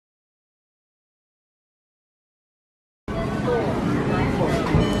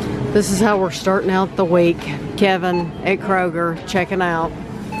This is how we're starting out the week. Kevin at Kroger checking out.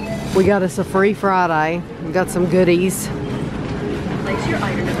 We got us a free Friday. We got some goodies.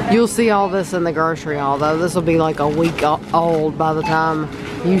 You'll see all this in the grocery haul though. This will be like a week old by the time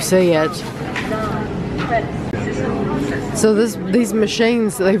you see it. So these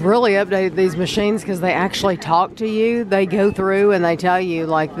machines, they've really updated these machines because they actually talk to you. They go through and they tell you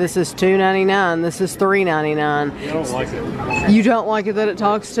like this is $2.99, this is $3.99. I don't like it. You don't like it that it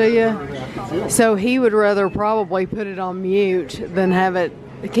talks to you? So he would rather probably put it on mute than have it.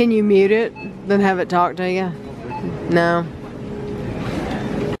 Can you mute it than have it talk to you? No.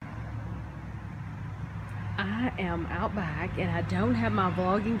 I am out back and I don't have my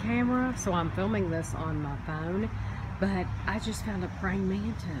vlogging camera, so I'm filming this on my phone. But I just found a praying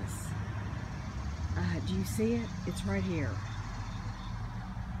mantis. Do you see it? It's right here.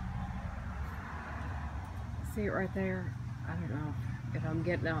 See it right there? I don't know if I'm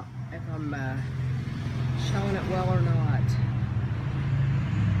getting out, if I'm showing it well or not.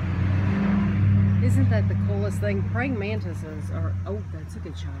 Isn't that the coolest thing? Praying mantises are, oh, that's a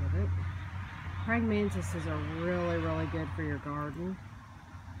good shot of it. Praying mantises are really, really good for your garden.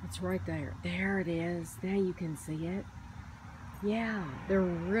 It's right there. There it is. Now you can see it. Yeah, they're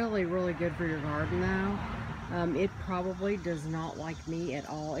really, really good for your garden now. It probably does not like me at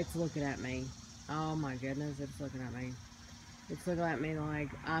all. It's looking at me. Oh my goodness, it's looking at me. It's looking at me like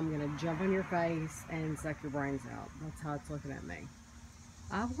I'm gonna jump on your face and suck your brains out. That's how it's looking at me.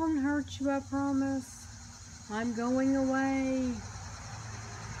 I won't hurt you, I promise. I'm going away.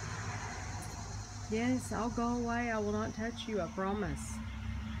 Yes, I'll go away. I will not touch you, I promise.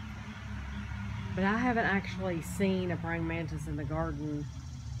 But I haven't actually seen a praying mantis in the garden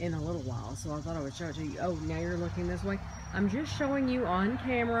in a little while, so I thought I would show it to you. Oh, now you're looking this way. I'm just showing you on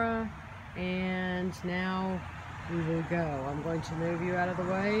camera, and now we will go. I'm going to move you out of the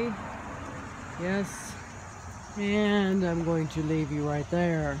way. Yes. And I'm going to leave you right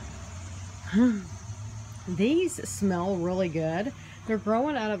there. These smell really good. They're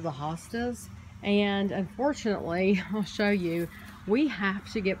growing out of the hostas, and unfortunately, I'll show you, we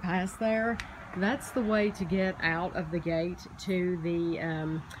have to get past there. That's the way to get out of the gate to the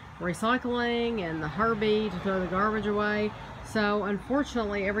recycling and the Herbie to throw the garbage away. So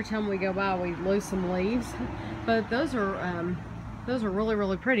unfortunately, every time we go by, we lose some leaves. But those are really,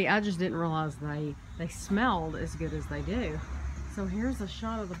 really pretty. I just didn't realize they smelled as good as they do. So here's a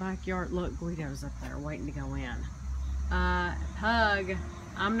shot of the backyard. Look, Guido's up there waiting to go in. Pug,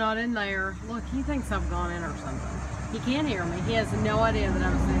 I'm not in there. Look, he thinks I've gone in or something. He can't hear me. He has no idea that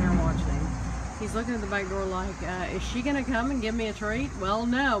I'm sitting here watching him. He's looking at the back door like, is she gonna come and give me a treat? Well,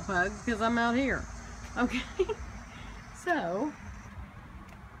 no, Pug, because I'm out here. Okay. So,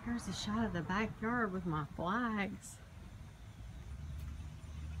 here's a shot of the backyard with my flags.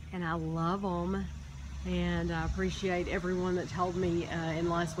 And I love them. And I appreciate everyone that told me in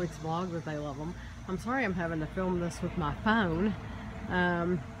last week's vlog that they love them. I'm sorry I'm having to film this with my phone.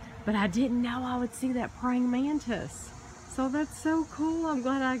 But I didn't know I would see that praying mantis. So that's so cool. I'm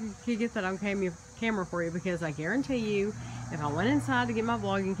glad I could get that on camera for you, because I guarantee you, if I went inside to get my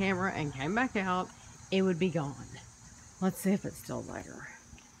vlogging camera and came back out, it would be gone. Let's see if it's still there.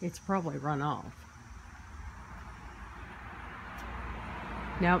 It's probably run off.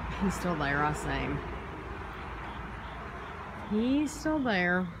 Nope, he's still there. I see him. He's still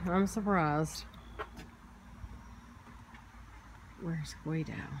there. I'm surprised. Where's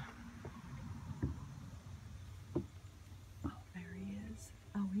Guido? Oh, there he is.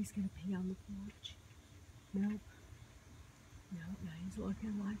 Oh, he's gonna pee on the porch. Nope. Nope, now he's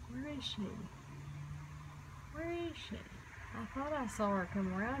looking like, where is she? Where is she? I thought I saw her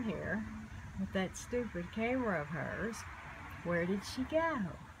come around here with that stupid camera of hers. Where did she go?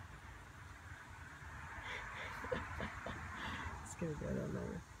 It's gonna go down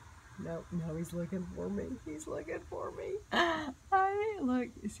there. Nope, no, he's looking for me. He's looking for me. Hey, look,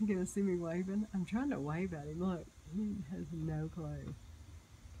 is he gonna see me waving? I'm trying to wave at him. Look, he has no clue.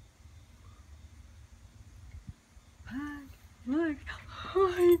 Hi, look.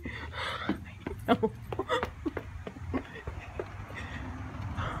 Hi. Oh.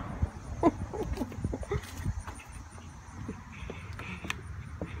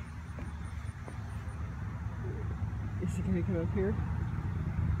 Is he gonna come up here?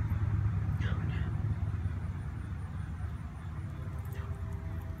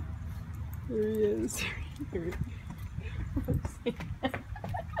 There he is. Here he is.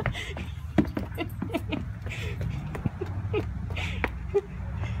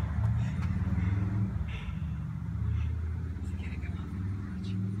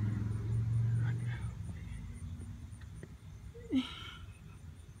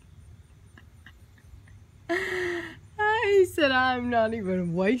 said, I'm not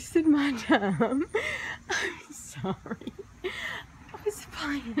even wasting my time. I'm sorry. I was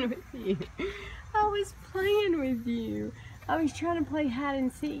playing with you. I was playing with you. I was trying to play hide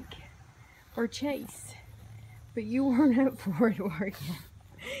and seek or chase. But you weren't up for it, were you?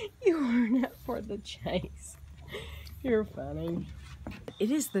 You weren't up for the chase. You're funny. It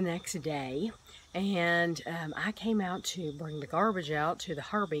is the next day, and I came out to bring the garbage out to the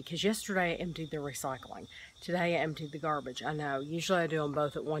Herbie because yesterday I emptied the recycling. Today I emptied the garbage. I know, usually I do them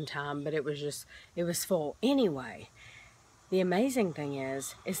both at one time, but it was full. Anyway, the amazing thing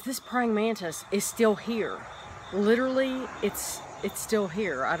is this praying mantis is still here. Literally, it's still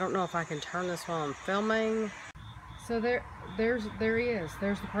here. I don't know if I can turn this while I'm filming. So there he is.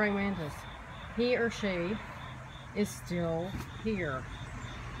 There's the praying mantis. He or she is still here.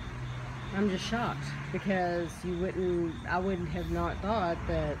 I'm just shocked because I wouldn't have not thought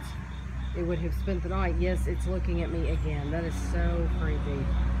that it would have spent the night. Yes, it's looking at me again. That is so creepy.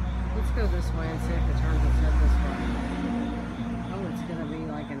 Let's go this way and see if it turns its head this way. Oh, it's gonna be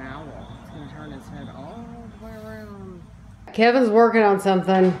like an owl. It's gonna turn its head all the way around. Kevin's working on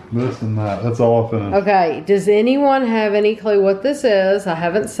something. This and that. That's all I finished. Okay, does anyone have any clue what this is? I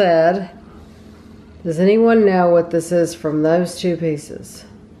haven't said. Does anyone know what this is from those two pieces?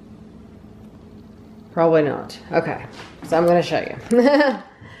 Probably not. Okay, so I'm going to show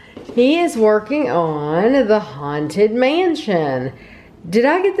you. He is working on the Haunted Mansion. Did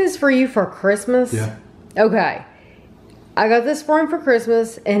I get this for you for Christmas? Yeah. Okay. I got this for him for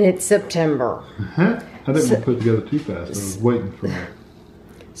Christmas, and it's September. I didn't want to put it together too fast. I was waiting for it.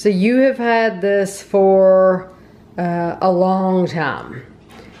 So you have had this for a long time.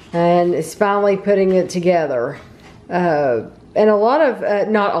 And it's finally putting it together. And a lot of,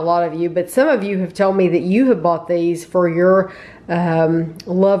 not a lot of you, but some of you have told me that you have bought these for your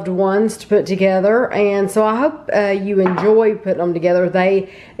loved ones to put together. And so I hope you enjoy putting them together.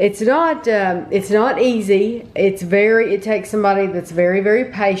 It's not easy. It takes somebody that's very, very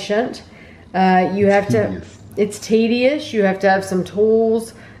patient. It's tedious. You have to have some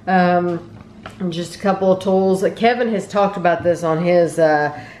tools. Just a couple of tools. Kevin has talked about this on his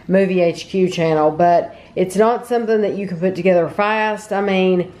Movie HQ channel, but it's not something that you can put together fast. I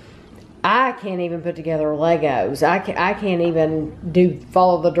mean, I can't even put together Legos. I can't even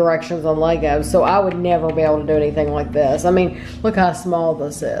follow the directions on Legos, so I would never be able to do anything like this. I mean, look how small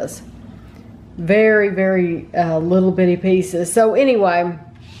this is. Very, very little bitty pieces. So anyway,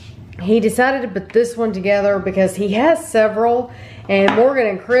 he decided to put this one together because he has several, and Morgan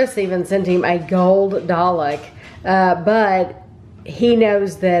and Chris even sent him a gold Dalek, but he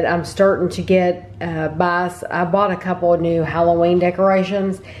knows that I'm starting to get I bought a couple of new Halloween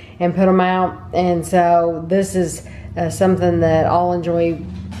decorations and put them out, and so this is something that I'll enjoy,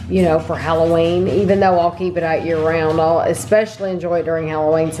 you know, for Halloween, even though I'll keep it out year round. I'll especially enjoy it during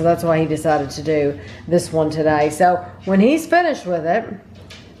Halloween, so that's why he decided to do this one today. So when he's finished with it,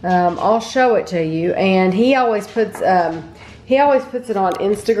 I'll show it to you, and he always puts it on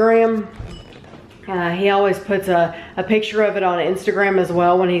Instagram. He always puts a picture of it on Instagram as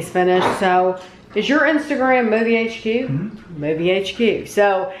well when he's finished. So is your Instagram Movie HQ? Mm-hmm. Movie HQ.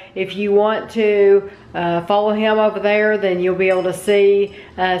 So if you want to follow him over there, then you'll be able to see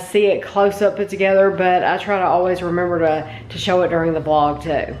it close up put together. But I try to always remember to show it during the vlog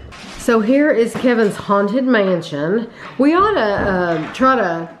too. So here is Kevin's Haunted Mansion. We ought to try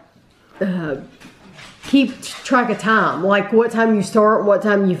to keep track of time, like what time you start, what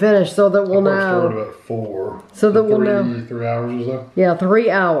time you finish, so that we'll know. I started about 4. So that we'll know. 3 hours or so? Yeah,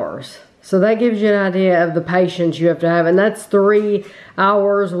 3 hours. So that gives you an idea of the patience you have to have. And that's 3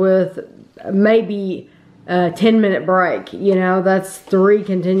 hours with maybe a 10-minute break. You know, that's 3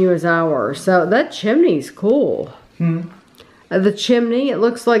 continuous hours. So that chimney's cool. Hmm. The chimney, it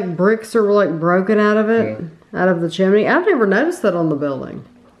looks like bricks are like broken out of it, out of the chimney. I've never noticed that on the building.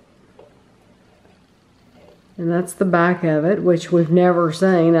 And that's the back of it, which we've never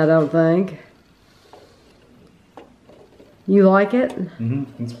seen, I don't think. You like it?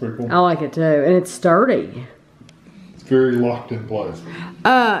 Mm-hmm. It's pretty cool. I like it too. And it's sturdy. It's very locked in place.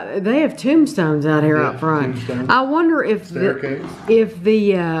 They have tombstones out here up front. Tombstones. I wonder if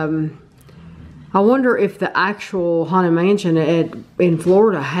the actual Haunted Mansion in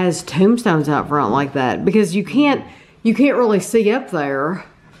Florida has tombstones out front like that, because you can't really see up there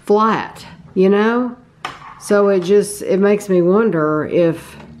flat, you know? So it makes me wonder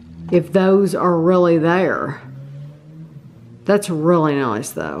if those are really there. That's really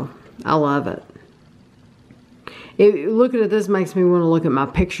nice though. I love it. Looking at this makes me want to look at my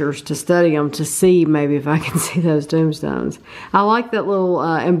pictures to study them to see maybe if I can see those tombstones. I like that little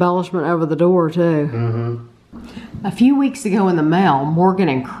embellishment over the door too. Mm-hmm. A few weeks ago in the mail, Morgan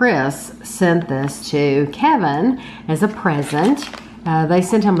and Chris sent this to Kevin as a present. They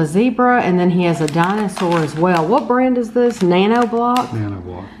sent him a zebra, and then he has a dinosaur as well. What brand is this? Nanoblock?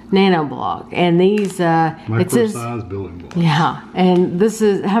 Nanoblock. Nanoblock. And these, micro-sized building blocks. Yeah, and this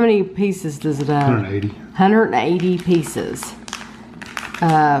is, how many pieces does it have? 180. 180 pieces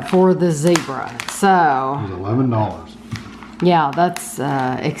for the zebra. So It was $11. yeah, that's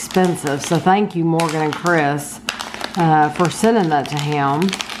expensive. So thank you, Morgan and Chris, for sending that to him.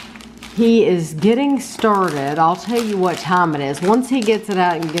 He is getting started. I'll tell you what time it is. Once he gets it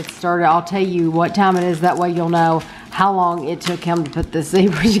out and gets started, I'll tell you what time it is. That way you'll know how long it took him to put this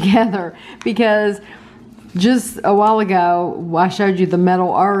zebra together. Because just a while ago, I showed you the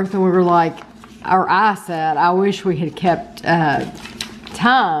metal earth, and we were like, or I said, I wish we had kept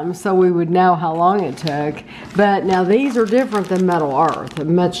time so we would know how long it took. But now these are different than metal earth,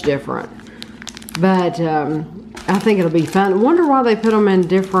 much different. But I think it'll be fun. I wonder why they put them in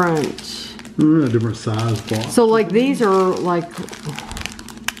different size blocks. So like these are like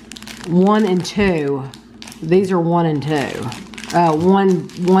 1 and 2. These are 1 and 2. One.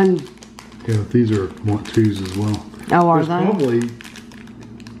 Yeah, these are 2s as well. Oh, are There's they? probably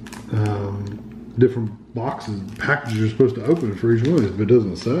different boxes, packages you're supposed to open for each one, if it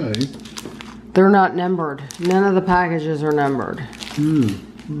doesn't say. They're not numbered. None of the packages are numbered.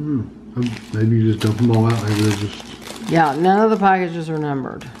 Maybe you just dump them all out. Maybe they're just... Yeah, none of the packages are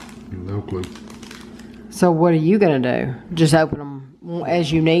numbered. No clue. So what are you going to do? Just open them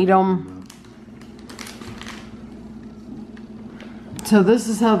as you need them? So this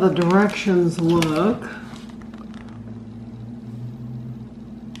is how the directions look.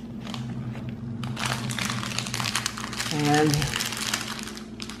 And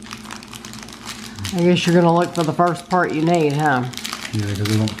I guess you're going to look for the first part you need, huh? Yeah,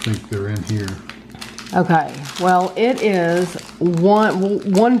 because I don't think they're in here. Okay, well it is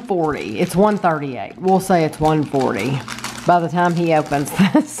 140. It's 138. We'll say it's 140 by the time he opens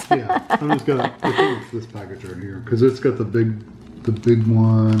this. Yeah, I'm just gonna. I think it's this package right here because it's got the big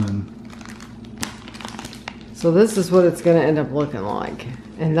one, and so this is what it's going to end up looking like,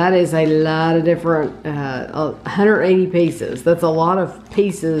 and that is a lot of different 180 pieces. That's a lot of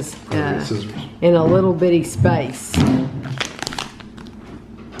pieces in a little bitty space.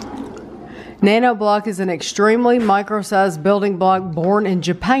 Nanoblock is an extremely micro-sized building block born in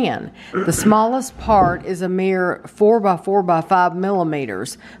Japan. The smallest part is a mere 4 by 4 by 5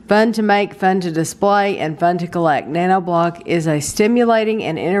 millimeters. Fun to make, fun to display, and fun to collect. Nanoblock is a stimulating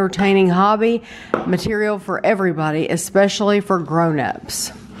and entertaining hobby material for everybody, especially for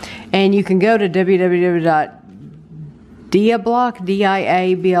grown-ups. And you can go to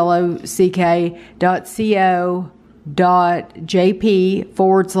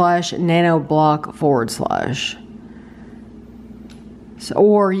So,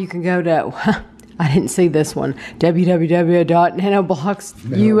 or you can go to, I didn't see this one,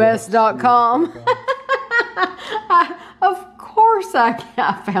 www.nanoblocksus.com. Of course I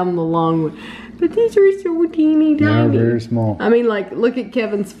found the long one. But these are so teeny tiny. They're very small. I mean, like, look at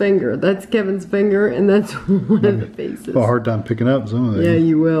Kevin's finger. That's Kevin's finger, and that's one of the pieces. I'll have a hard time picking up some of these. Yeah,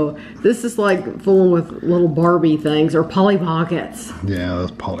 you will. This is like full with little Barbie things, or Polly Pockets. Yeah,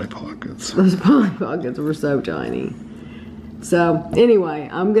 those Polly Pockets. Those Polly Pockets were so tiny. So, anyway,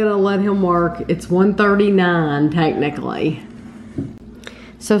 I'm going to let him mark. It's 139, technically.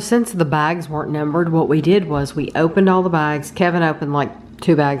 So, since the bags weren't numbered, what we did was we opened all the bags. Kevin opened like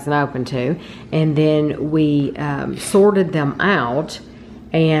 2 bags and I opened 2, and then we sorted them out,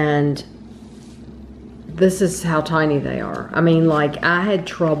 and this is how tiny they are. I mean, like, I had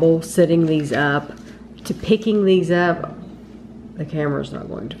trouble setting these up, picking these up. The camera's not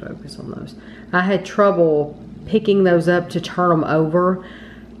going to focus on those. I had trouble picking those up to turn them over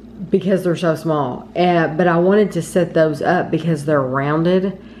because they're so small, but I wanted to set those up because they're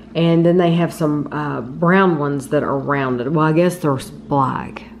rounded. And then they have some brown ones that are rounded. Well, I guess they're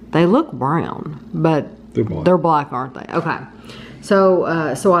black. They look brown, but they're black, aren't they? Okay.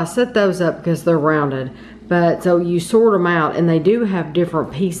 So, so I set those up because they're rounded. But so you sort them out, and they do have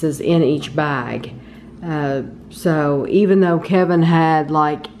different pieces in each bag. So even though Kevin had,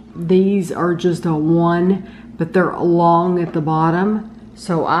 like, these are just a 1, but they're long at the bottom.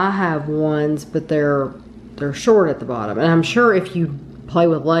 So I have ones, but they're short at the bottom. And I'm sure if you play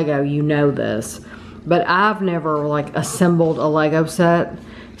with Lego, you know this, but I've never like assembled a Lego set,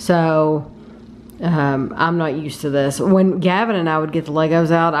 so I'm not used to this. When Gavin and I would get the Legos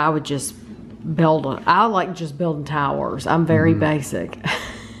out, I would just build I like just building towers. I'm very basic.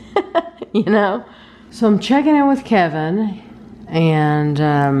 You know. So I'm checking in with Kevin, and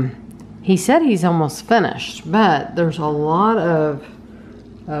He said he's almost finished, but there's a lot of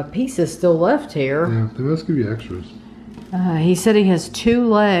pieces still left here. Yeah, they must give you extras. He said he has 2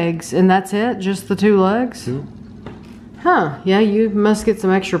 legs, and that's it? Just the 2 legs? Yeah. Huh, yeah, you must get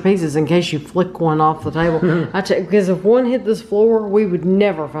some extra pieces in case you flick one off the table. Because if one hit this floor, we would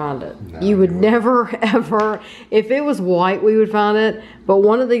never find it. No, you would never, ever. If it was white, we would find it. But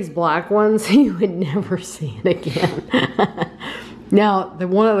one of these black ones, you would never see it again. Now,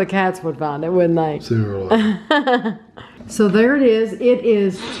 one of the cats would find it, wouldn't they? Sooner or later. So there it is. It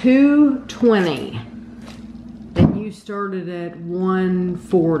is 2:20. And you started at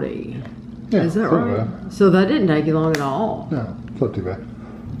 1:40. Yeah, is that right? Bad. So that didn't take you long at all. No, it's not too bad.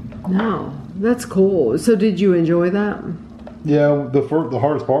 No, that's cool. So did you enjoy that? Yeah, the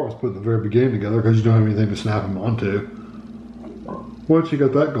hardest part was putting the very beginning together because you don't have anything to snap them onto. Once you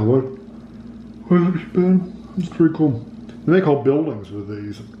got that going, wasn't bad. It's pretty cool. They make whole buildings with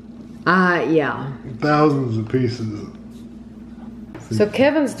these. Yeah. Thousands of pieces. So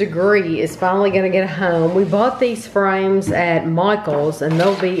Kevin's degree is finally going to get home. We bought these frames at Michael's, and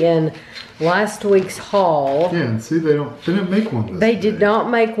they'll be in last week's haul. Yeah, and see, they didn't make one this They big. did not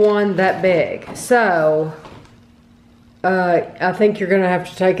make one that big. So, I think you're going to have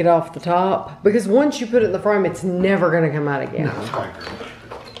to take it off the top. Because once you put it in the frame, it's never going to come out again.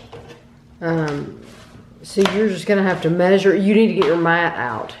 No, So you're just going to have to measure. You need to get your mat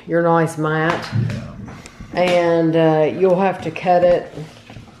out. Your nice mat. Yeah. And you'll have to cut it.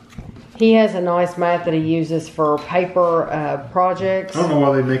 He has a nice mat that he uses for paper projects. I don't know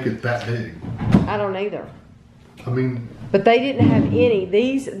why they make it that big. I don't either. I mean... But they didn't have any.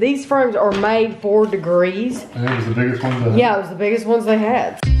 These frames are made for degrees. And it was the biggest one they had? Yeah, it was the biggest ones they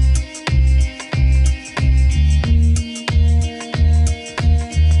had.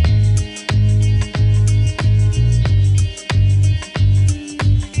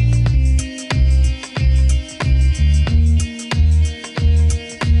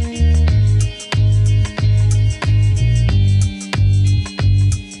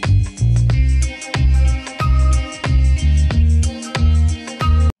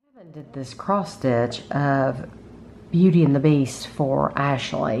 This cross stitch of Beauty and the Beast for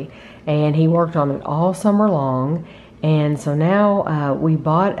Ashley, and he worked on it all summer long. And so now we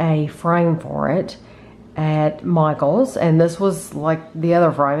bought a frame for it at Michael's, and this was like the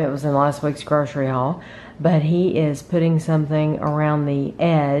other frame. It was in last week's grocery haul, but he is putting something around the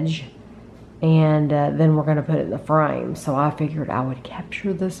edge, and then we're going to put it in the frame. So I figured I would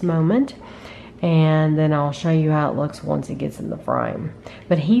capture this moment, and then I'll show you how it looks once it gets in the frame.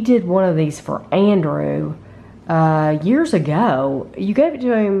 But he did one of these for Andrew years ago. You gave it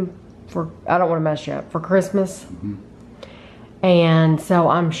to him for, I don't want to mess you up, for Christmas. Mm-hmm. And so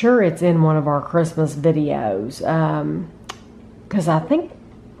I'm sure it's in one of our Christmas videos. Because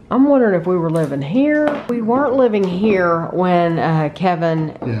I'm wondering if we were living here. We weren't living here when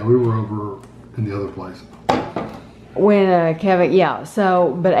Kevin... Yeah, we were over in the other place. When Kevin, yeah,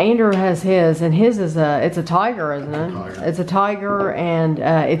 so, but Andrew has his, and his is it's a tiger, isn't it? Tiger. It's a tiger, and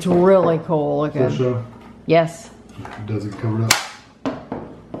it's really cool looking. Full show? Yes. Does it cover it up?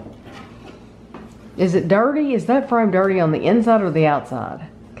 Is it dirty? Is that frame dirty on the inside or the outside?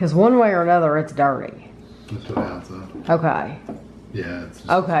 Because one way or another, it's dirty. Let's put it outside. Okay. Yeah. It's just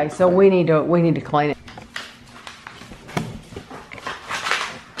Okay, so we need to clean it.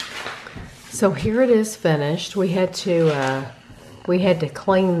 So here it is finished. We had to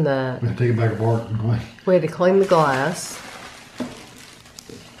clean the. I'm gonna take it back apart and clean. We had to clean the glass.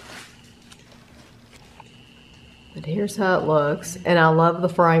 But here's how it looks, and I love the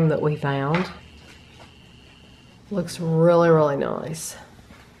frame that we found. Looks really, really nice.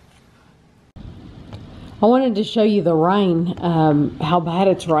 I wanted to show you the rain, how bad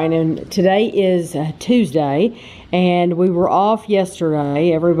it's raining. Today is Tuesday, and we were off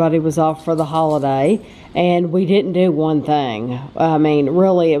yesterday. Everybody was off for the holiday, and we didn't do one thing. I mean,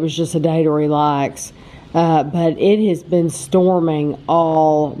 really, it was just a day to relax. But it has been storming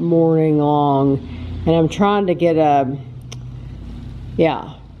all morning long, and I'm trying to get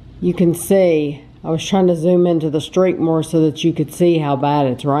yeah, you can see. I was trying to zoom into the street more so that you could see how bad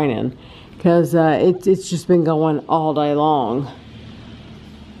it's raining. Because it's just been going all day long.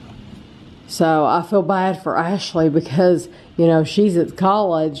 So I feel bad for Ashley because, you know, she's at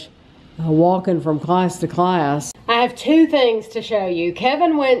college walking from class to class. I have 2 things to show you.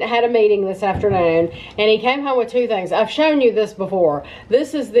 Kevin had a meeting this afternoon, and he came home with 2 things. I've shown you this before.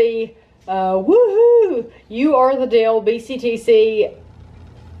 This is the woohoo! You Are the Deal BCTC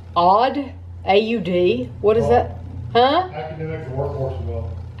AUD. AUD. What is that? Huh? Academic Workforce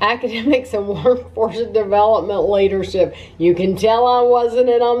Development. academics and workforce development leadership. You can tell I wasn't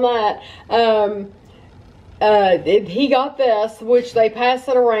in on that. He got this, which they passed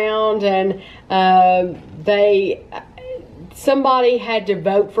it around, and somebody had to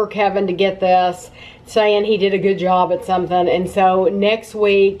vote for Kevin to get this, saying he did a good job at something. And so next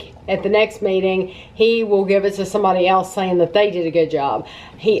week at the next meeting, he will give it to somebody else saying that they did a good job.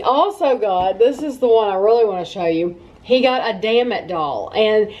 He also got, this is the one I really want to show you, he got a Damn It doll,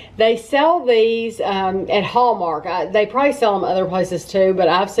 and they sell these at Hallmark. They probably sell them other places too, but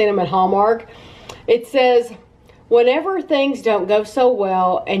I've seen them at Hallmark. It says, whenever things don't go so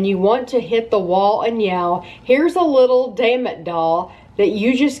well and you want to hit the wall and yell, here's a little Damn It doll that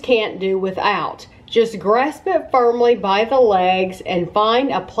you just can't do without. Just grasp it firmly by the legs and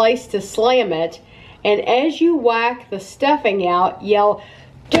find a place to slam it. And as you whack the stuffing out, yell,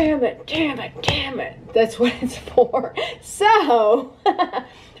 damn it, damn it, damn it. That's what it's for. So,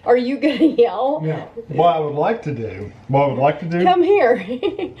 are you going to yell? Yeah. What I would like to do, Come here.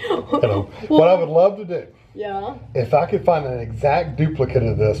 Hello. What I would love to do. Yeah. If I could find an exact duplicate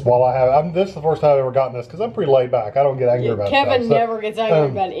of this while I have, this is the first time I've ever gotten this because I'm pretty laid back. I don't get angry about stuff. Kevin never gets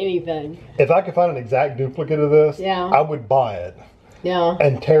angry about anything. If I could find an exact duplicate of this, yeah, I would buy it. Yeah.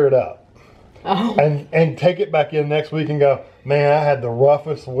 And tear it up. Oh. And take it back in next week and go, man, I had the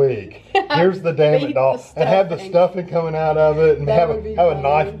roughest week. Here's the Damn It doll. And have the stuffing coming out of it, and have a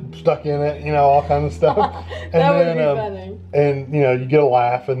knife stuck in it, you know, all kinds of stuff. And that then, would be funny. And you know, you get a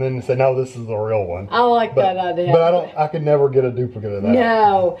laugh, and then you say, no, this is the real one. I like that idea. But I could never get a duplicate of that.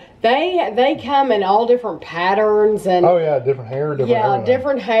 No, they come in all different patterns and oh yeah, different hair, different everything.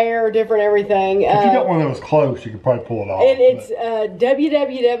 Different hair, different everything. If you got one that was close, you could probably pull it off. And it's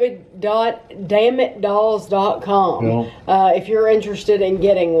www.dammitdolls.com. Yeah. If you're interested in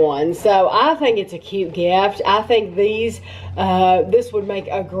getting one. So I think it's a cute gift. I think this would make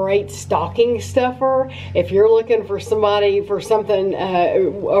a great stocking stuffer if you're looking for somebody for something,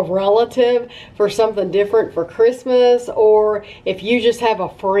 a relative, for something different for Christmas, or if you just have a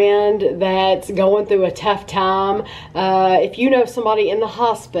friend that's going through a tough time. If you know somebody in the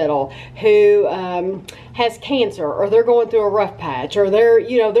hospital who has cancer, or they're going through a rough patch, or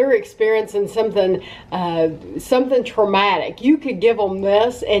they're experiencing something traumatic, you could give them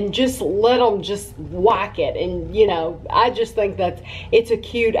this and just let them just whack it. And I just think that it's a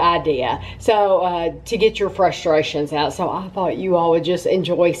cute idea. So to get your frustrations out. So I thought you all would just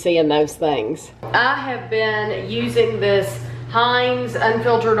enjoy seeing those things. I have been using this Heinz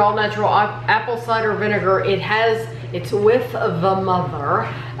unfiltered all natural apple cider vinegar. It's with the mother,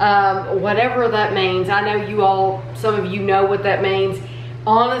 whatever that means. I know some of you know what that means.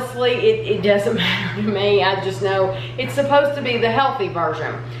 Honestly, it doesn't matter to me. I just know it's supposed to be the healthy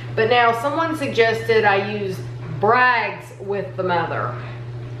version. But now someone suggested I use Bragg's with the mother.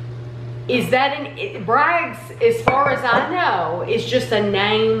 Is that Bragg's, as far as I know, is just a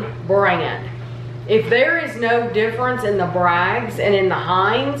name brand. If there is no difference in the Bragg's and in the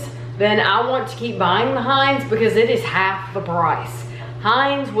Heinz, then I want to keep buying the Heinz because it is half the price.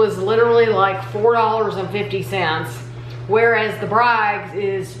 Heinz was literally like $4.50, whereas the Bragg's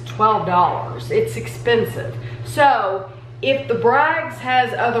is $12. It's expensive. So if the Bragg's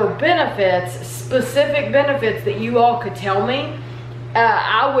has other benefits, specific benefits that you all could tell me,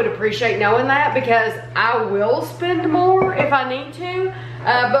 I would appreciate knowing that, because I will spend more if I need to.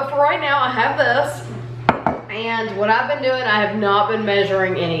 But for right now, I have this. And what I've been doing, I have not been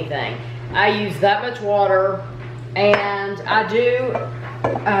measuring anything. I use that much water, and I do,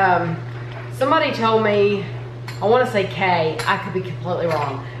 somebody told me, I want to say Kay, I could be completely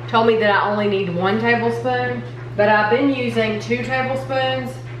wrong, told me that I only need 1 tablespoon, but I've been using 2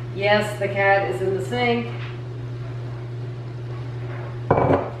 tablespoons. Yes, the cat is in the sink.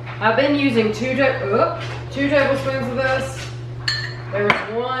 I've been using 2 tablespoons of this. There's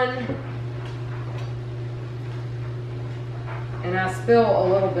 1. And I spill a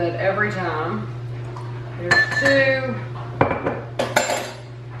little bit every time. There's 2.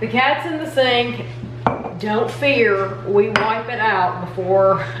 The cat's in the sink. Don't fear, we wipe it out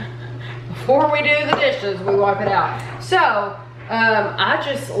before we do the dishes. We wipe it out. So I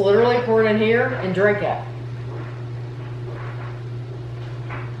just literally pour it in here and drink it.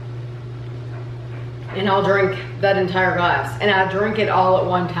 And I'll drink that entire glass. And I drink it all at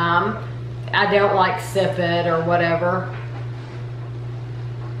one time. I don't like sip it or whatever.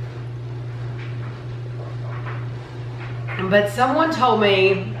 But someone told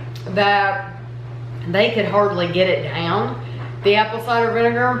me that they could hardly get it down, the apple cider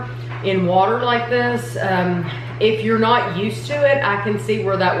vinegar, in water like this. If you're not used to it, I can see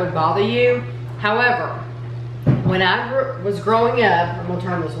where that would bother you. However, when I was growing up, I'm gonna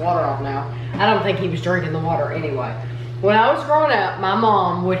turn this water off now. I don't think he was drinking the water anyway. When I was growing up, my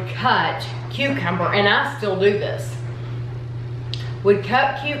mom would cut cucumber, and I still do this. Would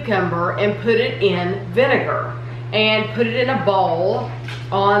cut cucumber and put it in vinegar and put it in a bowl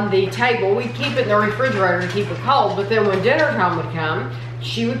on the table. We'd keep it in the refrigerator to keep it cold, but then when dinner time would come,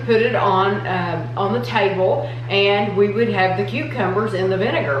 she would put it on the table, and we would have the cucumbers in the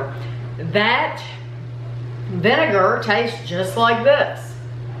vinegar. That vinegar tastes just like this.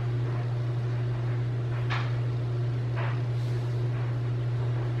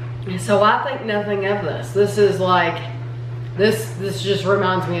 So I think nothing of this. This is like, this just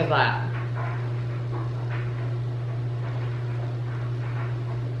reminds me of that.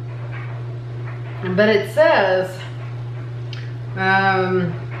 But it says,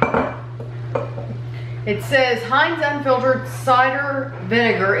 Heinz unfiltered cider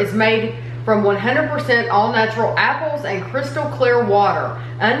vinegar is made from 100% all natural apples and crystal clear water.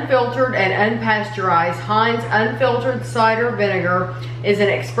 Unfiltered and unpasteurized, Heinz unfiltered cider vinegar is an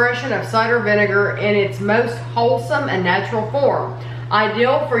expression of cider vinegar in its most wholesome and natural form.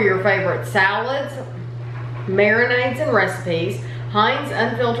 Ideal for your favorite salads, marinades, and recipes. Heinz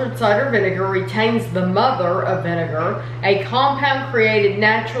unfiltered cider vinegar retains the mother of vinegar, a compound created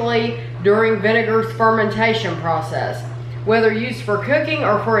naturally during vinegar's fermentation process. Whether used for cooking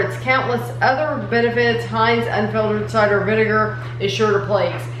or for its countless other benefits, Heinz unfiltered cider vinegar is sure to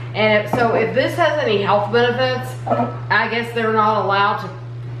please. And so if this has any health benefits, I guess they're not allowed to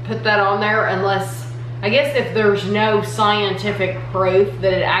put that on there unless, I guess if there's no scientific proof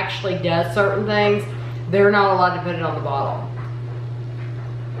that it actually does certain things, they're not allowed to put it on the bottle.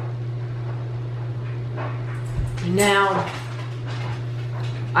 Now,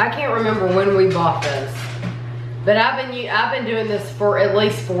 I can't remember when we bought this, but I've been doing this for at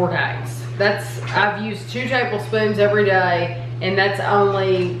least 4 days. I've used 2 tablespoons every day, and that's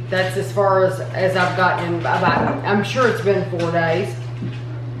as far as I've gotten. I'm sure it's been 4 days.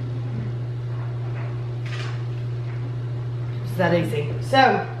 It's that easy.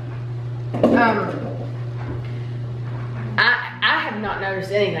 So, I have not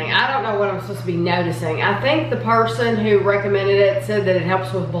noticed anything. I don't know what I'm supposed to be noticing. I think the person who recommended it said that it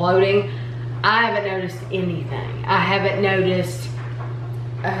helps with bloating. I haven't noticed anything. I haven't noticed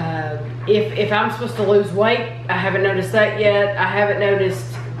if I'm supposed to lose weight. I haven't noticed that yet. I haven't noticed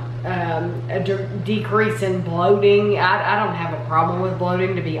a decrease in bloating. I don't have a problem with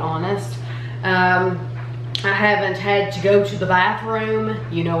bloating, to be honest. I haven't had to go to the bathroom,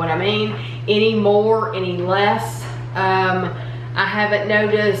 you know what I mean, any more, any less. I haven't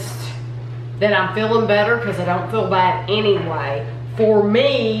noticed that I'm feeling better, because I don't feel bad anyway. For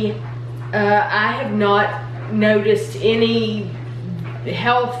me, I have not noticed any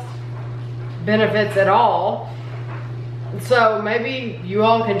health benefits at all. So maybe you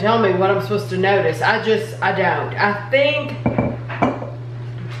all can tell me what I'm supposed to notice. I don't. I think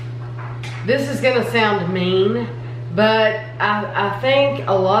this is gonna sound mean, but I think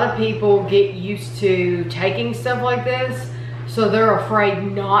a lot of people get used to taking stuff like this, so they're afraid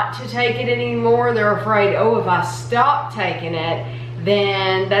not to take it anymore. They're afraid, oh, if I stop taking it,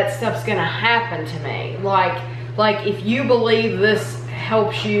 then that stuff's gonna happen to me. Like if you believe this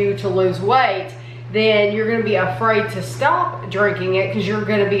helps you to lose weight, then you're gonna be afraid to stop drinking it, because you're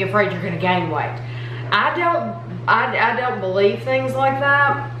gonna be afraid you're gonna gain weight. I don't believe things like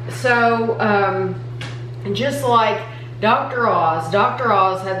that. So just like Dr. Oz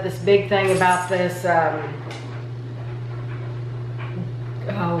had this big thing about this,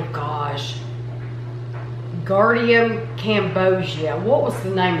 oh gosh, Gardium Cambogia. What was the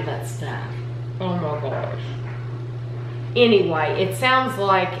name of that stuff? Oh my gosh. Anyway, it sounds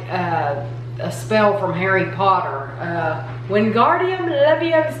like a spell from Harry Potter. Wingardium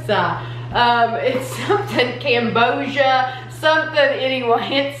Leviosa. It's something Cambogia, something, anyway,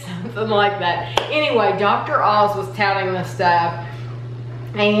 it's something like that. Anyway, Dr. Oz was touting this stuff,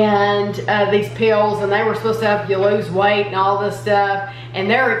 and these pills, and they were supposed to help you lose weight and all this stuff, and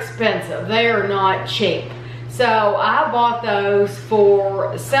they're expensive. They are not cheap. So I bought those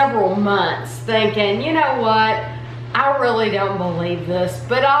for several months thinking, you know what, I really don't believe this,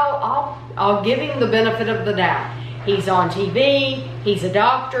 but I'll give him the benefit of the doubt. He's on TV, he's a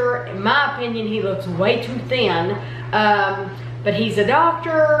doctor. In my opinion, he looks way too thin, but he's a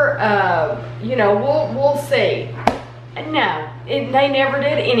doctor. You know, we'll see. No, they never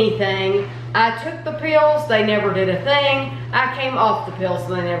did anything. I took the pills, they never did a thing. I came off the pills,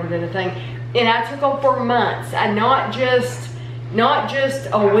 and they never did a thing. And I took them for months, and not just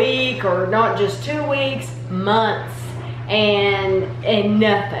a week or not just 2 weeks, months, and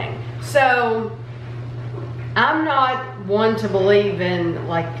nothing. So I'm not one to believe in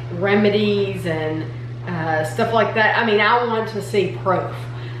like remedies and stuff like that. I mean, I want to see proof.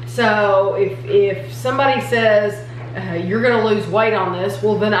 So if somebody says you're gonna lose weight on this,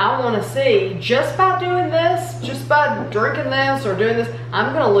 well then I want to see, just by doing this, just by drinking this or doing this,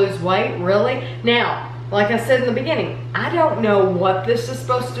 I'm gonna lose weight, really? Now, like I said in the beginning, I don't know what this is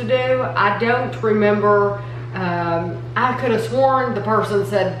supposed to do. I don't remember. I could have sworn the person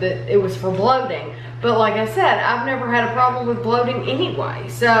said that it was for bloating. But like I said, I've never had a problem with bloating anyway.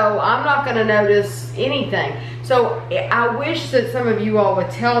 So I'm not going to notice anything. So I wish that some of you all would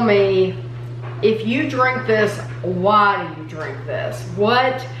tell me, if you drink this, why do you drink this?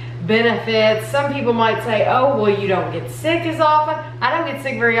 What benefits? Some people might say, oh, well, you don't get sick as often. I don't get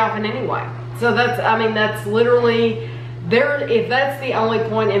sick very often anyway. So that's, I mean, that's literally, if that's the only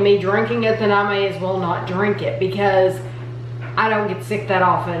point in me drinking it, then I may as well not drink it, because I don't get sick that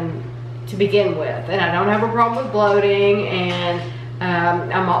often to begin with, and I don't have a problem with bloating, and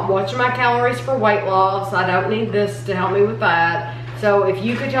I'm watching my calories for weight loss. I don't need this to help me with that. So if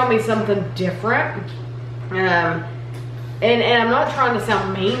you could tell me something different, and I'm not trying to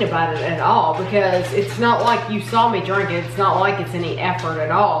sound mean about it at all, because it's not like you saw me drink it. It's not like it's any effort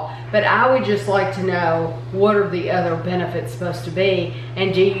at all. But I would just like to know, what are the other benefits supposed to be?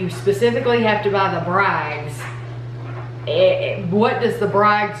 And do you specifically have to buy the Bragg's? What does the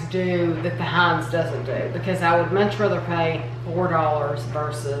Bragg's do that the Heinz doesn't do? Because I would much rather pay $4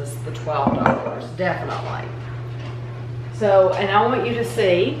 versus the $12, definitely. So, and I want you to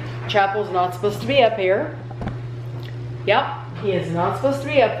see, Chapel's not supposed to be up here. Yep, he is not supposed to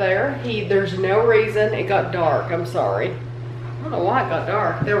be up there. There's no reason. It got dark, I'm sorry. I don't know why it got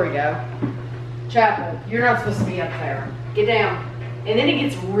dark. There we go. Chapel, you're not supposed to be up there. Get down. And then he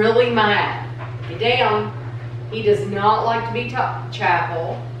gets really mad. Get down. He does not like to be taught.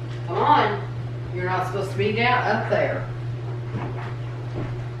 Chapel, come on. You're not supposed to be down up there.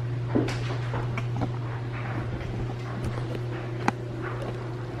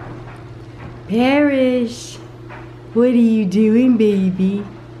 Parrish, what are you doing, baby?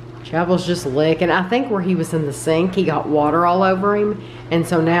 Chapel's just licking. I think where he was in the sink, he got water all over him, and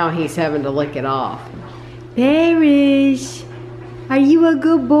so now he's having to lick it off. Parrish, are you a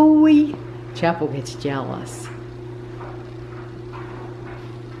good boy? Chapel gets jealous.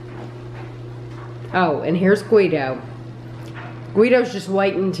 Oh, and here's Guido. Guido's just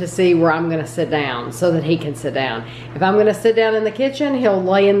waiting to see where I'm going to sit down so that he can sit down. If I'm going to sit down in the kitchen, he'll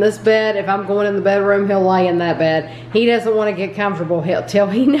lay in this bed. If I'm going in the bedroom, he'll lay in that bed. He doesn't want to get comfortable till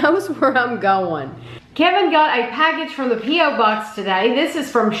he knows where I'm going. Kevin got a package from the P.O. box today. This is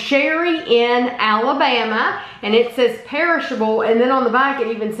from Sherry in Alabama, and it says perishable, and then on the back it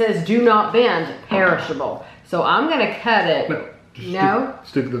even says do not bend, perishable. So I'm going to cut it. No?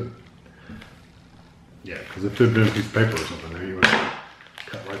 Stick the... Yeah, because if there'd been a piece of paper or something there, you would have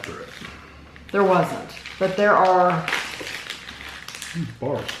cut right through it. There wasn't, but there are...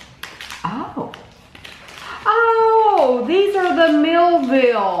 Bars. Oh. Oh, these are the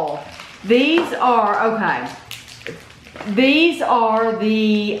Millville. These are, okay. These are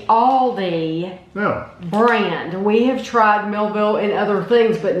the Aldi brand. We have tried Millville and other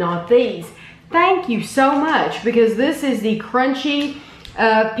things, but not these. Thank you so much, because this is the crunchy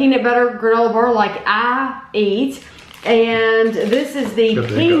peanut butter granola bar like I eat, and this is the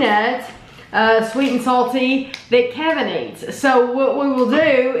peanut sweet and salty that Kevin eats. So what we will do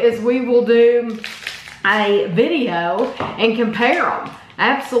is we will do a video and compare them.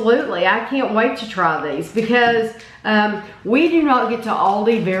 Absolutely, I can't wait to try these, because we do not get to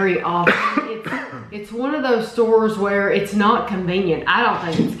Aldi very often. It's one of those stores where it's not convenient. I don't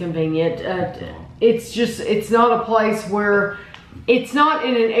think it's convenient. It's not a place where, it's not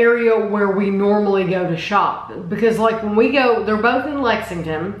in an area where we normally go to shop. Because like when we go, they're both in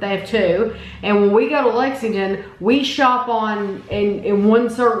Lexington, they have two, and when we go to Lexington, we shop in one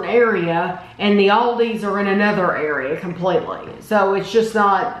certain area, and the Aldis are in another area completely. So it's just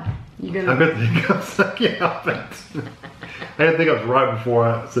not, you're gonna... I bet the hiccups, yeah, I bet. I didn't think I was right before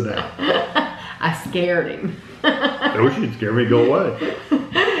I sit down. I scared him. I wish you'd scare me, go away.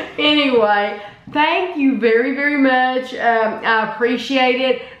 Anyway, thank you very, very much. I appreciate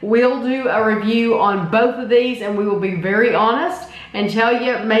it. We'll do a review on both of these, and we will be very honest and tell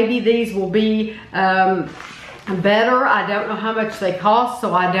you maybe these will be better. I don't know how much they cost,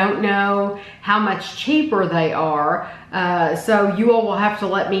 so I don't know how much cheaper they are. So you all will have to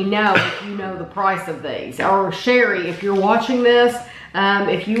let me know if you know the price of these. Or Sherry, if you're watching this,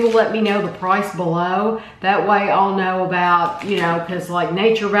 if you will let me know the price below, that way I'll know about, you know, because like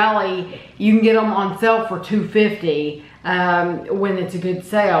Nature Valley, you can get them on sale for $2.50. when it's a good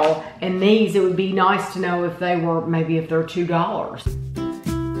sale. And these, it would be nice to know if they were, maybe if they're $2.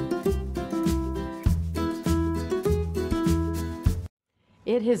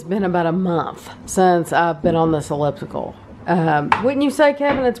 It has been about a month since I've been on this elliptical. Wouldn't you say,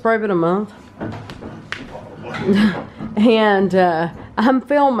 Kevin, it's probably been a month? And I'm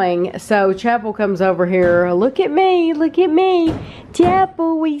filming, so Chapel comes over here. Look at me, look at me.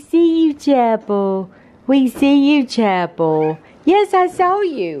 Chapel, we see you, Chapel. We see you, Chapel. Yes, I saw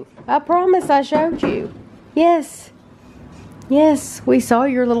you. I promise I showed you. Yes. Yes, we saw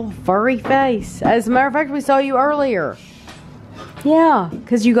your little furry face. As a matter of fact, we saw you earlier. Yeah,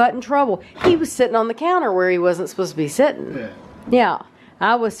 because you got in trouble. He was sitting on the counter where he wasn't supposed to be sitting. Yeah. Yeah.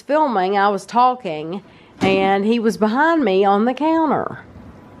 I was filming, I was talking, and he was behind me on the counter.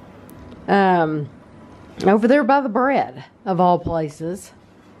 Over there by the bread, of all places.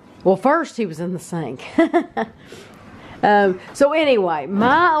 Well, first he was in the sink. So anyway,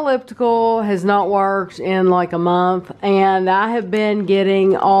 my elliptical has not worked in like a month, and I have been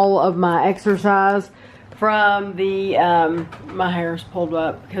getting all of my exercise from the, my hair's pulled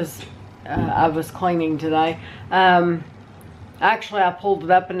up because I was cleaning today. Actually, I pulled it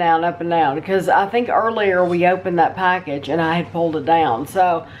up and down, because I think earlier we opened that package and I had pulled it down.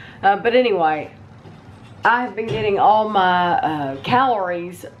 So, but anyway, I have been getting all my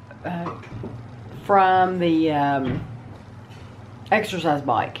calories from the exercise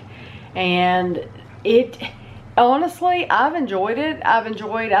bike, and it, honestly, I've enjoyed it. I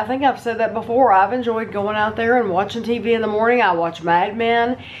think I've said that before, I've enjoyed going out there and watching TV in the morning. I watch Mad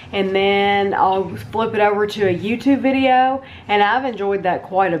Men, and then I'll flip it over to a YouTube video, and I've enjoyed that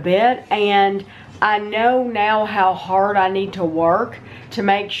quite a bit. And I know now how hard I need to work to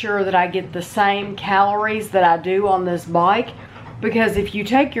make sure that I get the same calories that I do on this bike, because if you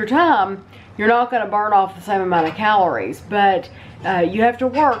take your time, you're not going to burn off the same amount of calories. But you have to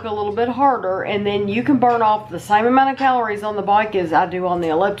work a little bit harder, and then you can burn off the same amount of calories on the bike as I do on the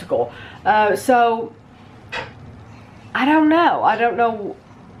elliptical. So I don't know. I don't know.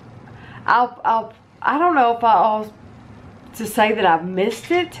 I don't know if I'll to say that I've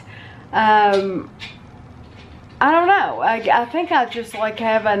missed it. I don't know. I think I just like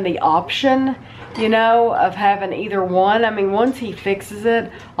having the option, you know, of having either one. I mean, once he fixes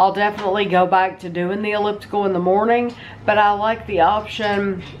it, I'll definitely go back to doing the elliptical in the morning, but I like the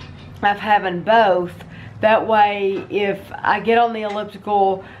option of having both. That way, if I get on the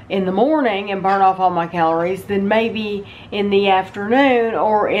elliptical in the morning and burn off all my calories, then maybe in the afternoon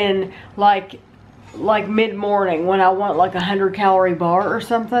or in like mid-morning when I want like 100-calorie bar or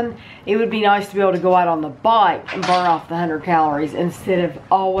something, it would be nice to be able to go out on the bike and burn off the 100 calories instead of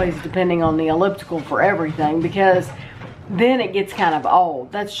always depending on the elliptical for everything, because then it gets kind of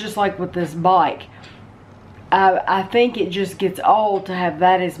old. That's just like with this bike. I think it just gets old to have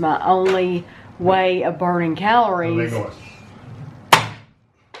that as my only way of burning calories.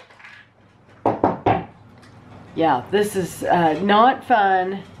 Yeah, this is not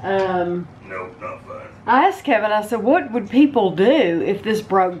fun. Nope, not fun. I asked Kevin, I said, what would people do if this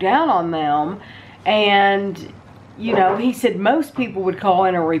broke down on them? And, you know, he said most people would call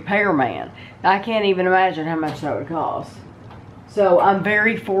in a repairman. I can't even imagine how much that would cost. So I'm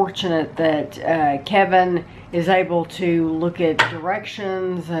very fortunate that Kevin is able to look at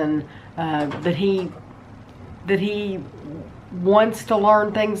directions, and that he wants to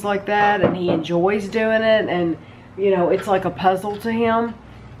learn things like that, and he enjoys doing it, and, you know, it's like a puzzle to him.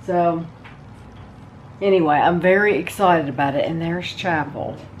 So anyway, I'm very excited about it. And there's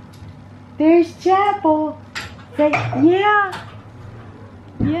Chapel. There's Chapel. Say, yeah.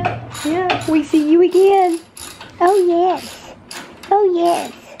 Yeah, yeah. We see you again. Oh, yes. Oh,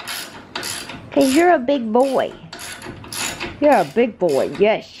 yes. Because you're a big boy. You're a big boy,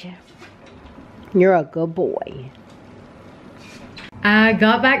 yes. You're a good boy. I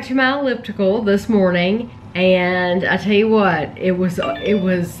got back to my elliptical this morning, and I tell you what,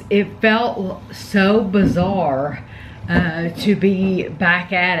 it felt so bizarre to be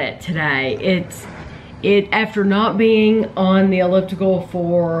back at it today. After not being on the elliptical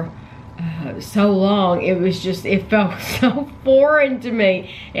for so long, it felt so foreign to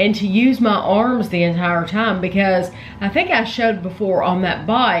me, and to use my arms the entire time, because I think I showed before on that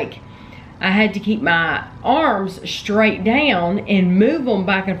bike, I had to keep my arms straight down and move them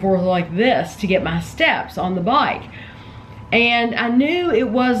back and forth like this to get my steps on the bike. And I knew it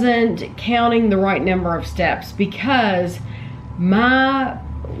wasn't counting the right number of steps, because my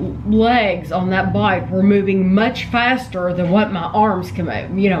legs on that bike were moving much faster than what my arms can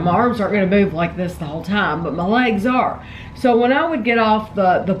move. You know, my arms aren't going to move like this the whole time, but my legs are. So when I would get off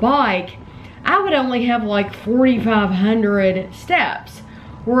the bike, I would only have like 4,500 steps.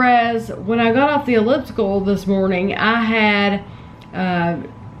 Whereas when I got off the elliptical this morning, I had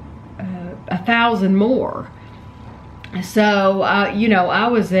 1,000 more. So, you know, I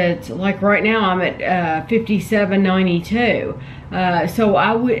was at, like right now I'm at 5792. So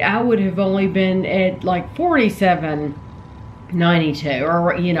I would have only been at like 4792,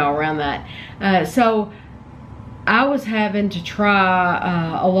 or, you know, around that. So I was having to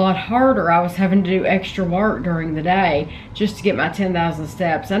try a lot harder. I was having to do extra work during the day just to get my 10,000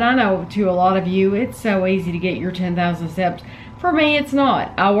 steps. And I know to a lot of you, it's so easy to get your 10,000 steps. For me, it's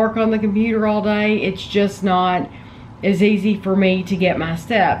not. I work on the computer all day. It's just not as easy for me to get my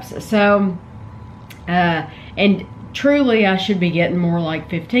steps. So, and truly I should be getting more like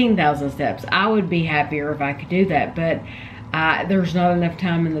 15,000 steps. I would be happier if I could do that, but there's not enough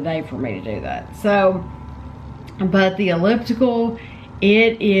time in the day for me to do that. So, but the elliptical,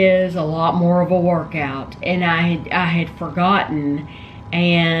 it is a lot more of a workout, and I had forgotten,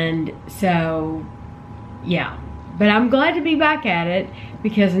 and so yeah. But I'm glad to be back at it,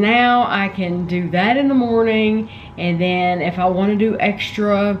 because now I can do that in the morning, and then if I want to do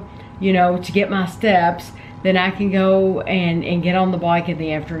extra, you know, to get my steps, then I can go and get on the bike in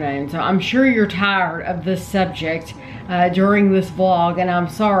the afternoon. So I'm sure you're tired of this subject during this vlog, and I'm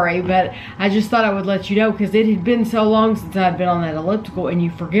sorry, but I just thought I would let you know, because it had been so long since I'd been on that elliptical, and you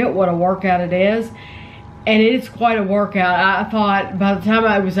forget what a workout it is. And it's quite a workout. I thought by the time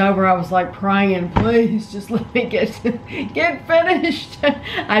I was over, I was like praying, please just let me get finished.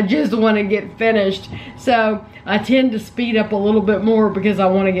 I just want to get finished. So I tend to speed up a little bit more because I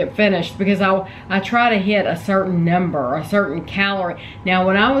want to get finished, because I try to hit a certain number, a certain calorie. Now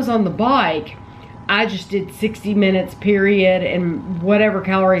when I was on the bike, I just did 60 minutes period, and whatever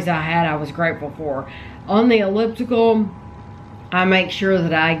calories I had, I was grateful for. On the elliptical, I make sure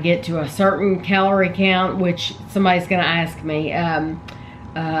that I get to a certain calorie count, which somebody's going to ask me,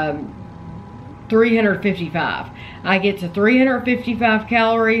 355. I get to 355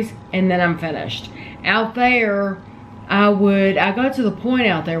 calories, and then I'm finished. Out there, I got to the point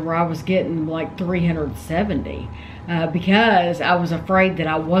out there where I was getting like 370 because I was afraid that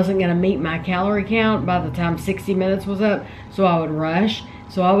I wasn't going to meet my calorie count by the time 60 minutes was up, so I would rush.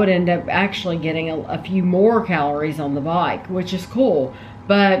 So I would end up actually getting a few more calories on the bike, which is cool.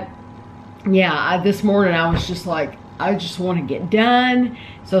 But yeah, this morning I was just like, I just want to get done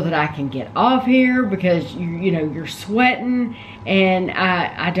so that I can get off here, because you know, you're sweating, and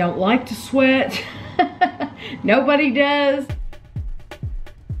I don't like to sweat. Nobody does.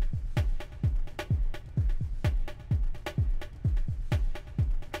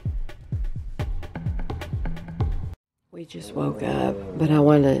 We just woke up, but I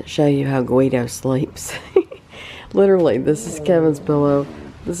wanted to show you how Guido sleeps. Literally, this is Kevin's pillow,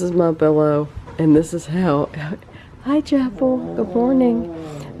 this is my pillow, and this is how, hi Chapel, good morning.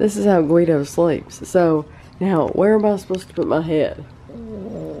 This is how Guido sleeps. So, now, where am I supposed to put my head?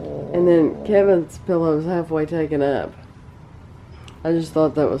 And then Kevin's pillow is halfway taken up. I just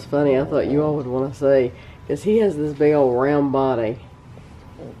thought that was funny. I thought you all would want to see, because he has this big old round body.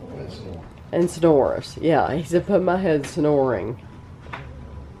 And snores. Yeah, he said put my head snoring.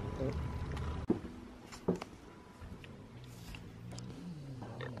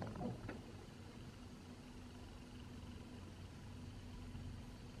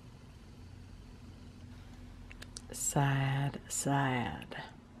 Sad, sad.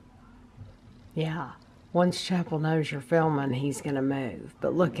 Yeah, once Chapel knows you're filming, he's gonna move.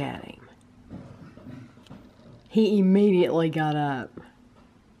 But look at him. He immediately got up.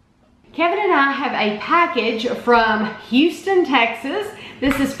 Kevin and I have a package from Houston, Texas.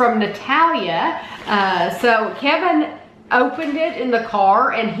 This is from Natalia. So Kevin opened it in the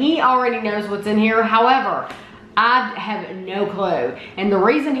car, and he already knows what's in here. However, I have no clue. And the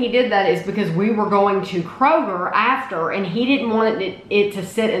reason he did that is because we were going to Kroger after, and he didn't want it to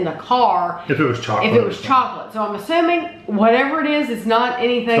sit in the car. If it was chocolate. If it was chocolate. So I'm assuming whatever it is, it's not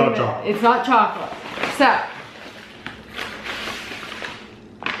anything. It's not chocolate. It's not chocolate. So.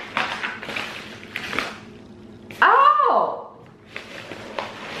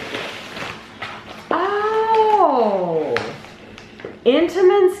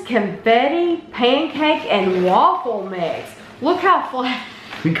 Entenmann's confetti, pancake, and waffle mix. Look how flat.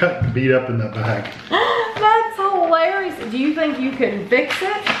 He got beat up in that bag. That's hilarious. Do you think you can fix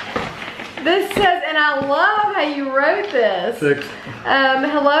it? This says, and I love how you wrote this. Fix.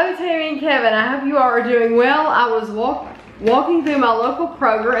 Hello, Tammy and Kevin. I hope you are doing well. I was walking through my local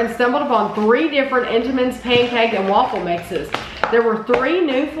Kroger and stumbled upon 3 different Entenmann's pancake and waffle mixes. There were 3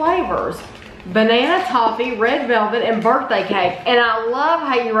 new flavors: banana toffee, red velvet, and birthday cake. And I love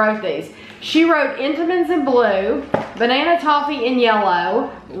how you wrote these. She wrote Entenmann's in blue, banana toffee in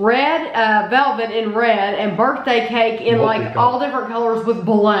yellow, red velvet in red, and birthday cake in like all different colors with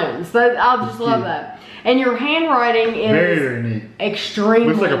balloons. So I just love that. And your handwriting is very neat. Extremely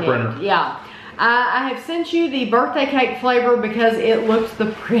looks like a neat. printer. Yeah. I have sent you the birthday cake flavor because it looks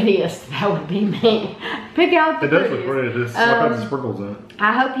the prettiest. That would be me. Pick out the prettiest. It does look pretty. There's all kinds of sprinkles in it.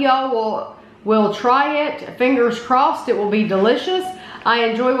 I hope y'all will try it. Fingers crossed it will be delicious. I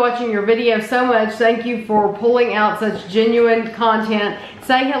enjoy watching your videos so much. Thank you for pulling out such genuine content.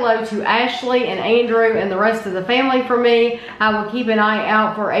 Say hello to Ashley and Andrew and the rest of the family for me. I will keep an eye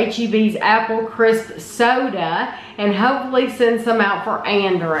out for HEB's Apple Crisp Soda and hopefully send some out for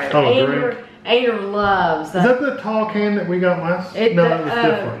Andrew. Andrew loves that. Is that the tall can that we got last? No, that was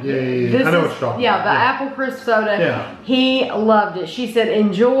different. Yeah. I know what you're talking about. The Apple Crisp Soda. Yeah. He loved it. She said,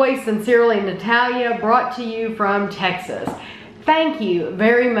 enjoy. Sincerely, Natalia, brought to you from Texas. Thank you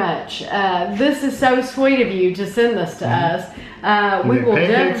very much. This is so sweet of you to send this to us. We will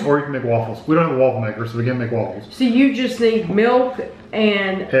pancakes or you can make waffles. We don't have a waffle maker, so we can't make waffles. So you just need milk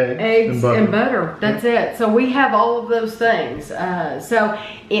and eggs and butter. That's it. So we have all of those things. So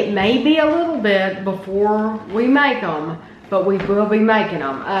it may be a little bit before we make them, but we will be making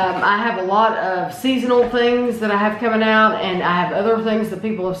them. I have a lot of seasonal things that I have coming out, and I have other things that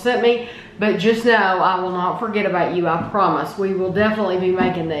people have sent me. But just know, I will not forget about you, I promise. We will definitely be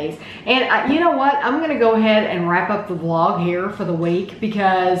making these. And you know what? I'm going to go ahead and wrap up the vlog here for the week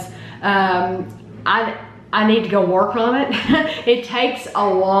because I need to go work on it. It takes a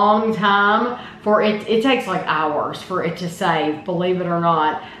long time for it. It takes like hours for it to save, believe it or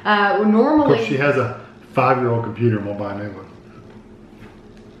not. Normally, of course, she has a 5-year-old computer and we'll buy a new one.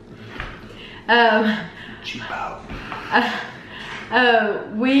 Cheapo.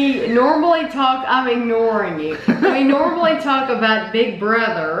 We normally talk, I'm ignoring you. We normally talk about Big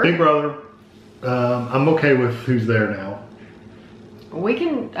Brother. Big Brother. I'm okay with who's there now. We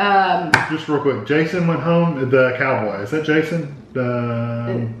can, just real quick, Jason went home, the cowboy. Is that Jason?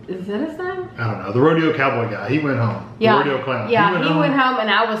 Is that his name? I don't know. The rodeo cowboy guy. He went home. Yeah. The rodeo clown. Yeah, he went home and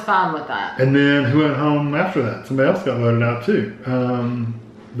I was fine with that. And then who went home after that? Somebody else got voted out too.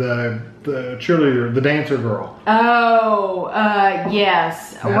 The cheerleader, the dancer girl. Oh,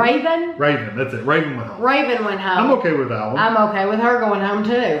 yes. Yeah. Raven? Raven, that's it. Raven went home. Raven went home. I'm okay with that one. I'm okay with her going home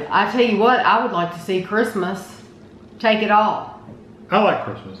too. I tell you what, I would like to see Christmas take it all. I like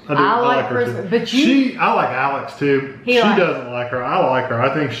Christmas. I do. I like Christmas. But I like Alex too. She doesn't like her. I like her.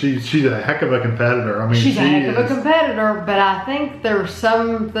 I think she's a heck of a competitor. I mean, she's a heck of a competitor, but I think there's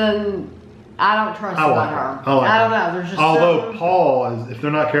something I don't trust about her. I don't know. There's just although Paul is, if they're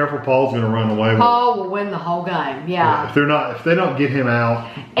not careful, Paul's going to run away. Paul will win the whole game. Yeah. If they don't get him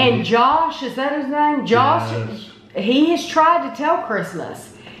out. And Josh, is that his name? Josh. Yes. He has tried to tell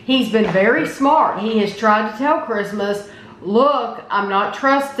Christmas. He's been very smart. He has tried to tell Christmas, look, I'm not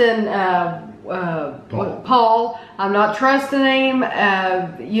trusting Paul. I'm not trusting him.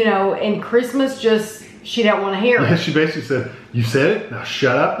 You know, and Christmas just, she don't want to hear it. She basically said, you said it, now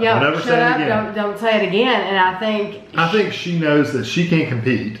shut up. Yeah, never shut say up, it again. Don't say it again. And I think she knows that she can't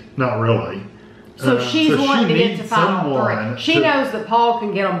compete. Not really. So she's wanting to get to final 3. She knows that Paul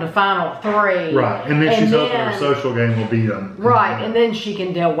can get them to final 3. Right, and then she's hoping her social game will beat them. Right, and then she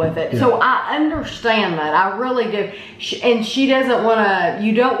can deal with it. Yeah. So I understand that. I really do. And she doesn't want to,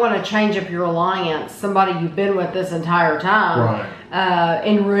 you don't want to change up your alliance, somebody you've been with this entire time, right.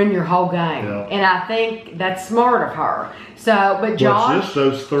 And ruin your whole game. Yeah. And I think that's smart of her. So, but Josh, well, it's just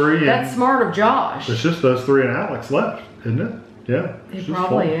those 3. That's smart of Josh. It's just those 3 and Alex left, isn't it? Yeah. It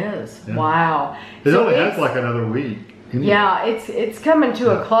probably is. Yeah. Wow. It only has like another week. Yeah, it's coming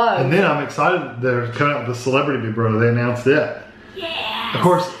to a close. And then I'm excited. They're coming out with the Celebrity Big Brother. They announced it. Yes. Of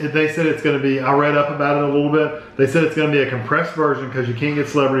course, they said it's going to be, I read up about it a little bit. They said it's going to be a compressed version because you can't get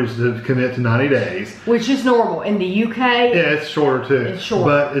celebrities to commit to 90 days. Which is normal. In the UK. Yeah, it's shorter too. It's shorter.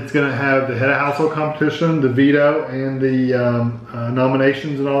 But it's going to have the head of household competition, the veto, and the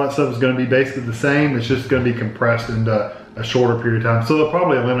nominations and all that stuff is going to be basically the same. It's just going to be compressed into a shorter period of time. So they'll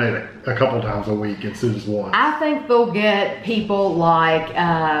probably eliminate a couple times a week instead of just one. I think they'll get people like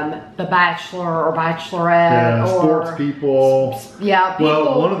The Bachelor or Bachelorette. Yeah, or sports people. Yeah, people.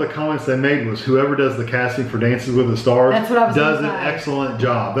 Well, one of the comments they made was whoever does the casting for Dances with the Stars does an excellent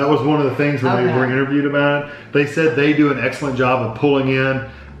job. That was one of the things when they were interviewed about it. They said they do an excellent job of pulling in.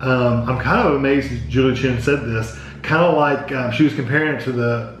 I'm kind of amazed Julie Chen said this. Kind of like she was comparing it to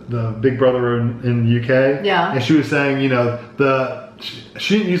the Big Brother in the UK. Yeah. And she was saying, you know, the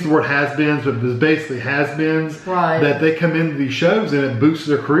she didn't use the word has-beens, but it was basically has-beens. Right. That they come into these shows and it boosts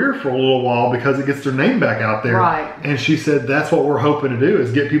their career for a little while because it gets their name back out there. Right. And she said that's what we're hoping to do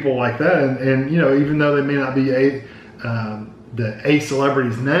is get people like that. And you know, even though they may not be the A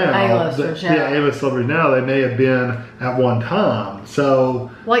celebrities now, A-listers, A-list celebrities now, they may have been at one time.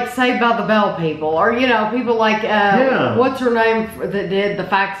 So like Saved by the Bell people, or you know, people like what's her name that did The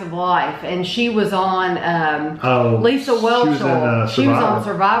Facts of Life, and she was on Lisa Whelchel. She was on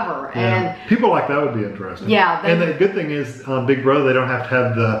Survivor, and people like that would be interesting. Yeah, and the good thing is on Big Brother they don't have to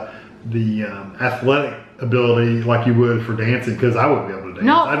have the athletic ability like you would for dancing, because I wouldn't be able to dance.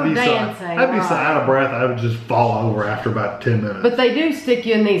 I'd be so out of breath. I would just fall over after about 10 minutes. But they do stick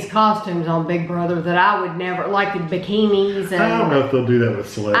you in these costumes on Big Brother that I would never, like the bikinis. And I don't know if they'll do that with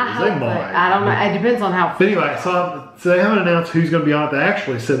celebrities. They might. I don't know. It depends on how. But anyway, so they haven't announced who's going to be on it. They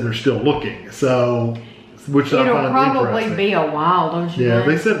actually said they're still looking. So, which I find probably interesting. be a while, don't you think?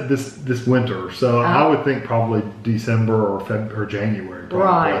 They said this winter. So I would think probably December or January.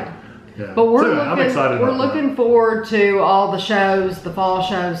 Probably. Right. Yeah. But we're I'm excited. We're looking forward to all the shows, the fall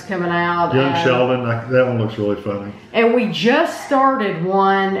shows coming out. Young Sheldon, that one looks really funny. And we just started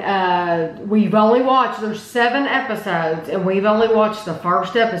one. We've only watched. There's 7 episodes, and we've only watched the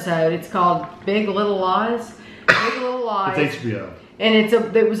first episode. It's called Big Little Lies. Big Little Lies. It's HBO. And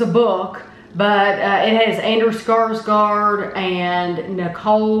it was a book. But it has Andrew Skarsgård and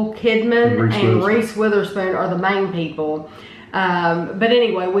Nicole Kidman and Reese Witherspoon are the main people. But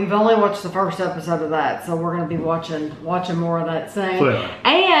anyway, we've only watched the first episode of that, so we're going to be watching more of that soon.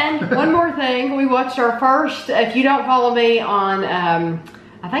 And one more thing, we watched our first. If you don't follow me on,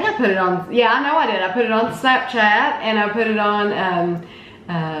 I think I put it on. Yeah, I know I did. I put it on Snapchat and I put it on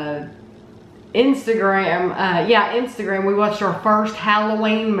Instagram. Instagram. We watched our first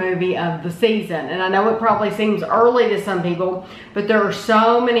Halloween movie of the season, and I know it probably seems early to some people, but there are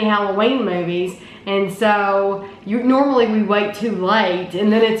so many Halloween movies. And so normally we wait too late,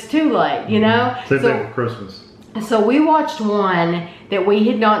 and then it's too late, you know? Same thing for Christmas. So we watched one that we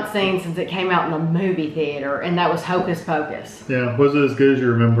had not seen since it came out in the movie theater, and that was Hocus Pocus. Yeah, was it as good as you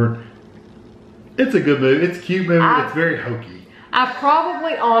remembered? It's a good movie. It's a cute movie. It's very hokey. I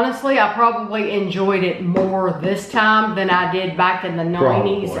probably enjoyed it more this time than I did back in the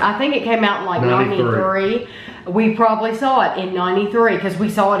 90s. I think it came out in like 93. We probably saw it in 93 because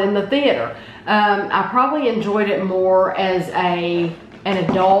we saw it in the theater. I probably enjoyed it more as an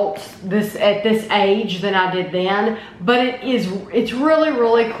adult at this age than I did then, but it's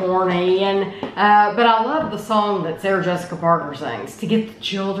really corny, and but I love the song that Sarah Jessica Parker sings to get the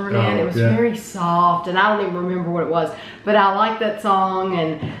children in. It was very soft, and I don't even remember what it was, but I like that song,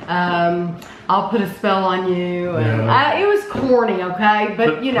 and I'll Put a Spell on You, and it was corny, okay,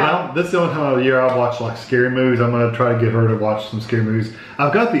 but you know. This is the only time of the year I watch like scary movies. I'm gonna try to get her to watch some scary movies.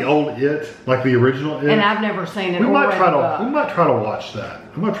 I've got the old It, like the original It, and I've never seen it. We might try to watch that.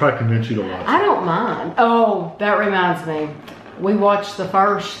 I'm gonna try to convince you to watch it. I don't mind. Oh, that reminds me. We watched the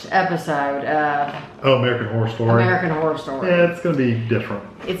first episode. American Horror Story. American Horror Story. Yeah, it's gonna be different.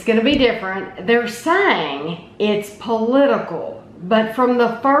 It's gonna be different. They're saying it's political, but from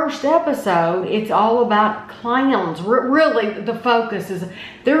the first episode, it's all about clowns. Really, the focus is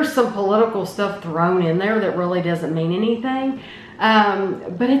there's some political stuff thrown in there that really doesn't mean anything,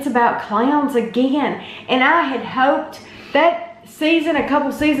 but it's about clowns again. And I had hoped that season, a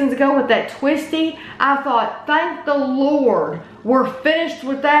couple seasons ago with that Twisty, I thought, thank the Lord, we're finished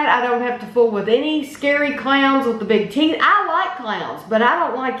with that. I don't have to fool with any scary clowns with the big teeth. I like clowns, but I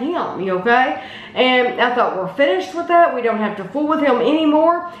don't like him, okay? And I thought, we're finished with that. We don't have to fool with him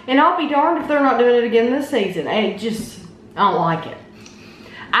anymore. And I'll be darned if they're not doing it again this season. I don't like it.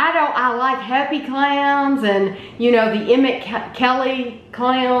 I like happy clowns and, you know, the Emmett Kelly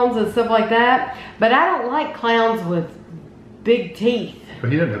clowns and stuff like that. But I don't like clowns with big teeth.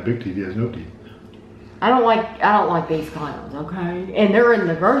 But he doesn't have big teeth, he has no teeth. I don't like these clowns, okay? And they're in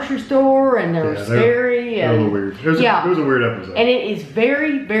the grocery store and they're scary. They're a little weird. It was a weird episode. And it is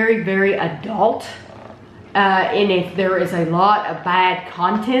very adult. And if there is a lot of bad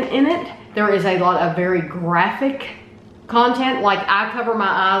content in it, there is a lot of very graphic content. Like, I cover my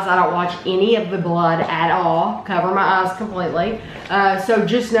eyes. I don't watch any of the blood at all. Cover my eyes completely. So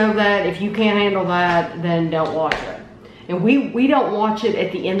just know that if you can't handle that, then don't watch it. And we don't watch it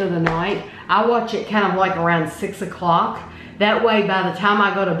at the end of the night. I watch it kind of like around 6 o'clock. That way, by the time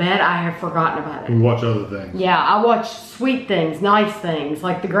I go to bed, I have forgotten about it. We watch other things. Yeah, I watch sweet things, nice things,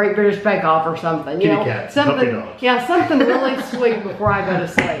 like the Great British Bake Off or something. Kitty cats, puppy dogs. Yeah, something really sweet before I go to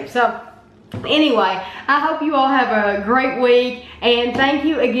sleep. So, anyway, I hope you all have a great week. And thank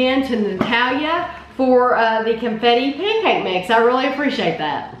you again to Natalia for the confetti pancake mix. I really appreciate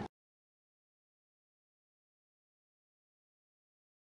that.